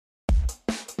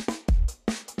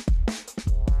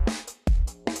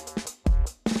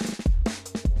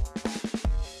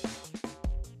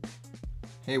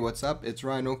Hey, what's up? It's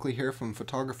Ryan Oakley here from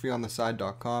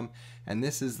photographyontheside.com, and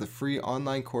this is the free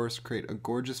online course Create a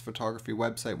Gorgeous Photography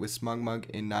Website with SmugMug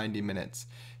in 90 minutes.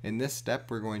 In this step,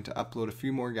 we're going to upload a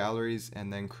few more galleries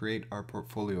and then create our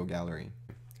portfolio gallery.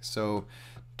 So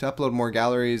to upload more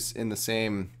galleries in the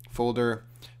same folder,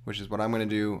 which is what I'm going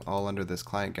to do, all under this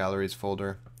Client Galleries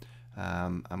folder,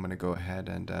 I'm going to go ahead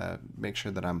and make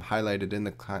sure that I'm highlighted in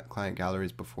the Client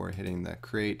Galleries before hitting the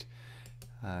Create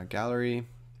Gallery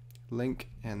link,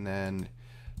 and then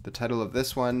the title of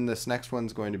this next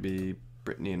one's going to be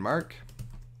Brittany and Mark.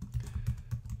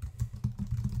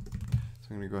 So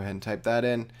I'm going to go ahead and type that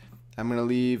in. I'm going to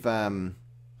leave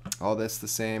all this the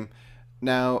same.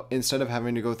 Now, instead of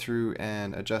having to go through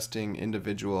and adjusting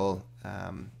individual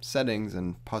settings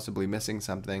and possibly missing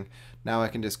something, now I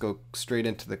can just go straight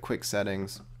into the quick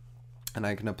settings, and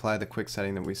I can apply the quick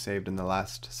setting that we saved in the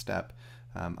last step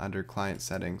under client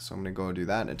settings. So I'm going to go do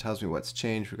that, and it tells me what's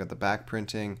changed. We've got the back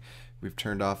printing, we've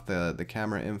turned off the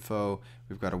camera info,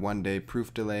 we've got a 1-day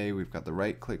proof delay, we've got the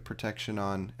right click protection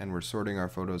on, and we're sorting our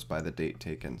photos by the date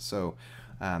taken. So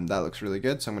that looks really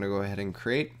good. So I'm going to go ahead and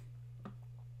create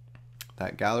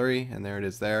that gallery, and there it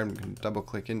is there. I'm going to double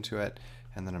click into it,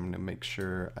 and then I'm going to make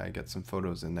sure I get some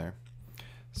photos in there.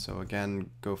 So again,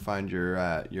 go find your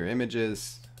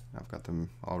images. I've got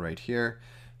them all right here.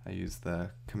 I use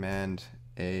the Command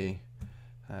A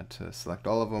to select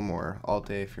all of them, or Alt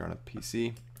A if you're on a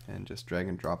PC, and just drag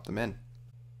and drop them in.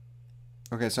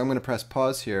 Okay, so I'm going to press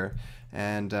pause here,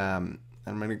 and I'm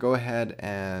going to go ahead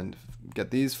and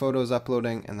get these photos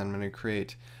uploading, and then I'm going to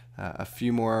create a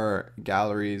few more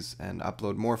galleries and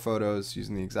upload more photos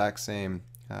using the exact same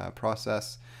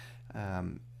process,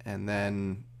 and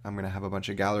then I'm going to have a bunch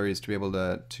of galleries to be able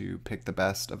to pick the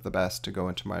best of the best to go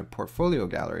into my portfolio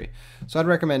gallery. So I'd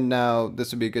recommend now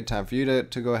this would be a good time for you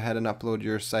to go ahead and upload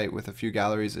your site with a few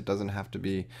galleries. It doesn't have to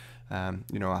be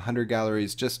 100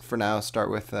 galleries. Just for now, start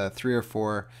with 3 or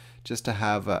 4 just to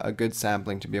have a good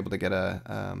sampling to be able to get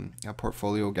a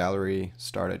portfolio gallery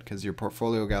started, because your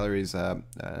portfolio gallery is an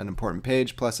important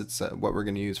page, plus it's what we're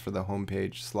going to use for the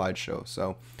homepage slideshow.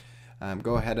 So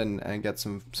go ahead and get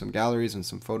some galleries and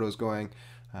some photos going.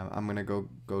 I'm gonna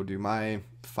go do my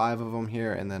 5 of them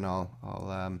here, and then I'll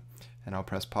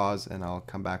press pause, and I'll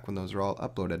come back when those are all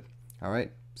uploaded. All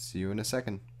right, see you in a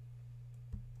second.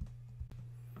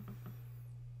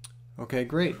 Okay,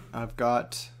 great. I've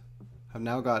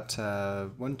now got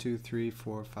 1, 2, 3,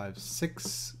 4, 5,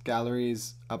 6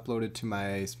 galleries uploaded to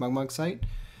my SmugMug site,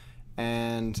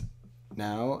 and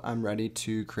now I'm ready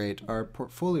to create our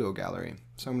portfolio gallery.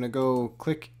 So I'm going to go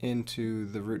click into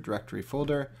the root directory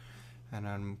folder, and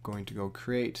I'm going to go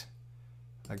create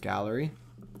a gallery,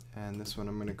 and this one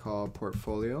I'm going to call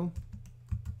portfolio.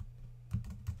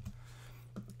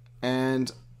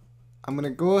 And I'm going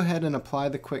to go ahead and apply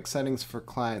the quick settings for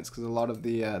clients, because a lot of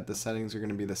the settings are going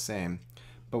to be the same.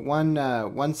 But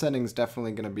one setting is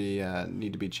definitely going to be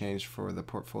need to be changed for the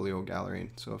portfolio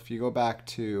gallery. So if you go back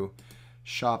to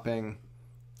shopping,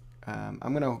 I'm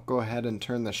going to go ahead and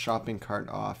turn the shopping cart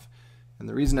off. And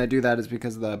the reason I do that is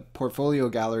because the portfolio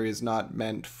gallery is not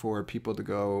meant for people to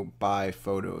go buy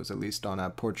photos. At least on a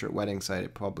portrait wedding site,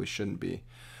 it probably shouldn't be.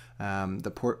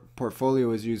 The portfolio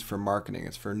is used for marketing.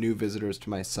 It's for new visitors to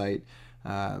my site,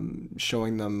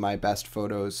 showing them my best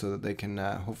photos so that they can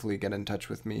hopefully get in touch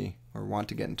with me, or want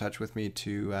to get in touch with me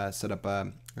to set up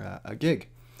a gig,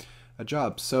 a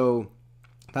job. So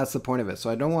that's the point of it. So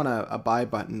I don't want a buy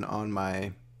button on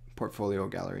my portfolio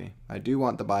gallery. I do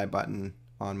want the buy button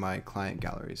on my client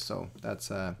galleries. So that's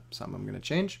something I'm going to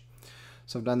change.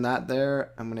 So I've done that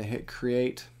there. I'm going to hit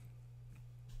create,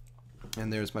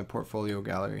 and there's my portfolio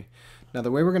gallery. Now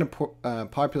the way we're going to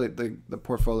populate the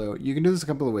portfolio, you can do this a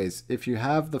couple of ways. If you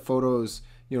have the photos,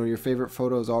 your favorite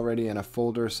photos already in a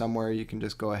folder somewhere, you can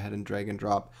just go ahead and drag and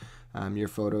drop your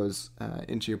photos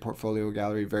into your portfolio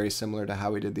gallery, very similar to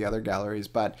how we did the other galleries.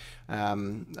 But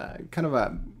kind of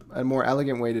a more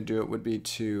elegant way to do it would be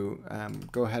to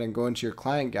go ahead and go into your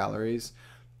client galleries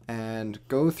and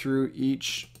go through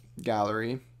each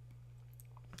gallery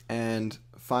and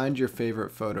find your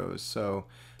favorite photos. So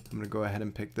I'm going to go ahead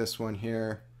and pick this one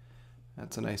here.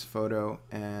 That's a nice photo,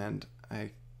 and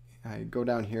I go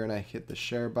down here and I hit the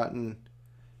share button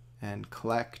and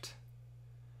collect.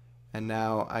 And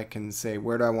now I can say,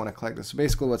 where do I want to collect this? So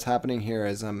basically what's happening here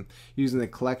is I'm using the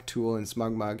collect tool in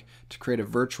SmugMug to create a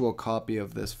virtual copy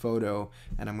of this photo,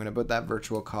 and I'm going to put that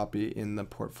virtual copy in the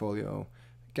portfolio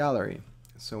gallery.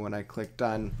 So when I click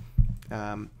done,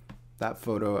 a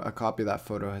copy of that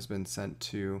photo has been sent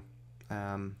to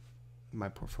my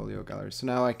portfolio gallery. So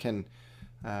now I can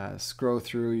scroll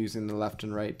through using the left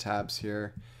and right tabs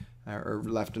here, or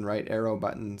left and right arrow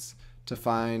buttons, to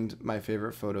find my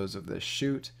favorite photos of this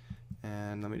shoot.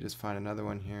 And let me just find another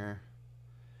one here.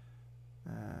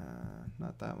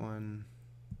 Not that one,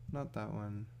 not that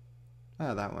one,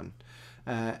 that one.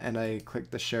 And I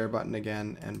click the share button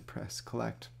again and press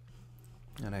collect.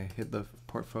 And I hit the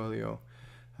portfolio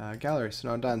gallery. So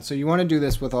now I'm done. So you want to do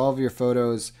this with all of your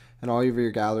photos and all of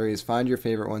your galleries. Find your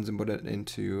favorite ones and put it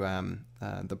into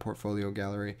the portfolio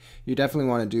gallery. You definitely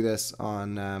want to do this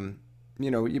on,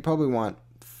 you probably want,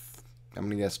 I'm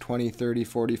going to guess 20, 30,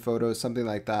 40 photos, something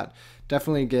like that.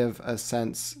 Definitely give a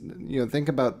sense, think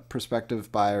about prospective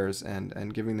buyers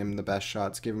and giving them the best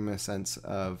shots, give them a sense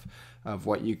of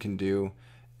what you can do,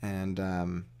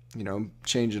 and,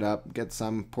 change it up, get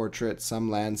some portrait, some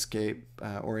landscape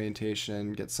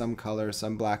orientation, get some color,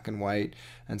 some black and white.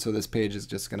 And so this page is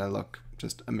just going to look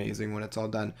just amazing when it's all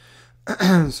done.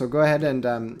 So go ahead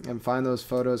and find those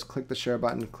photos, click the share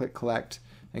button, click collect,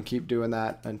 and keep doing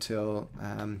that until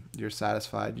you're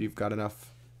satisfied you've got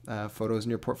enough photos in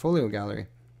your portfolio gallery.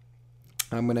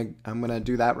 I'm gonna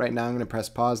do that right now. I'm gonna press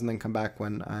pause and then come back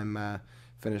when I'm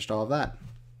finished all of that.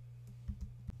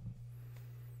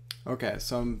 Okay,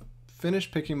 so I'm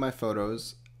finished picking my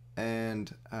photos,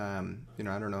 and I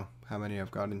don't know how many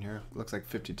I've got in here. Looks like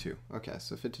 52. Okay,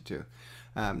 so 52.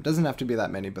 Doesn't have to be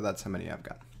that many, but that's how many I've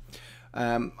got.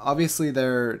 Obviously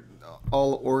they're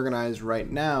all organized right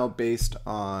now based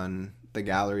on the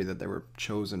gallery that they were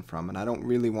chosen from, and I don't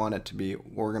really want it to be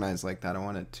organized like that. I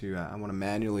want it to I want to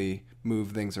manually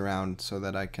move things around so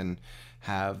that I can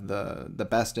have the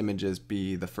best images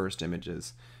be the first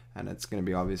images, and it's going to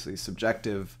be obviously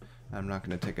subjective. I'm not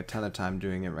going to take a ton of time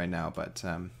doing it right now, but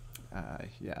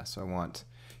yeah, so I want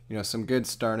some good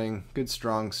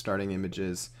strong starting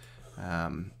images.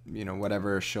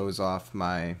 Whatever shows off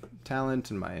my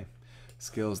talent and my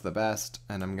skills the best,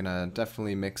 and I'm gonna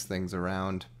definitely mix things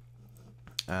around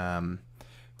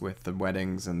with the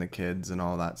weddings and the kids and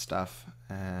all that stuff.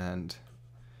 And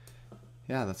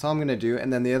yeah, that's all I'm gonna do.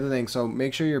 And then the other thing, so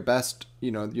make sure your best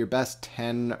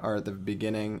 10 are at the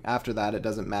beginning. After that, it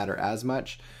doesn't matter as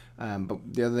much.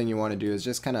 But the other thing you want to do is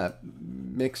just kind of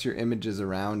mix your images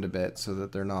around a bit so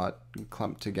that they're not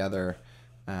clumped together.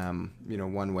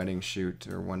 One wedding shoot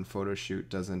or one photo shoot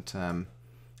doesn't,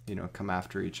 come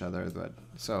after each other. But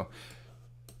so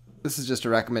this is just a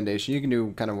recommendation. You can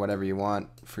do kind of whatever you want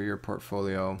for your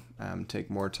portfolio. Take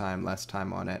more time, less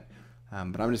time on it.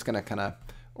 But I'm just gonna kind of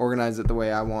organize it the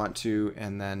way I want to,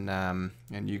 and then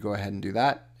and you go ahead and do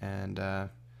that, and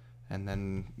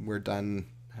then we're done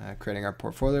creating our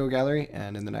portfolio gallery.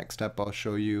 And in the next step, I'll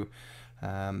show you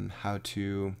how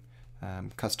to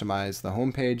customize the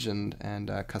homepage and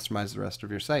customize the rest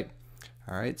of your site.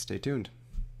 All right, stay tuned.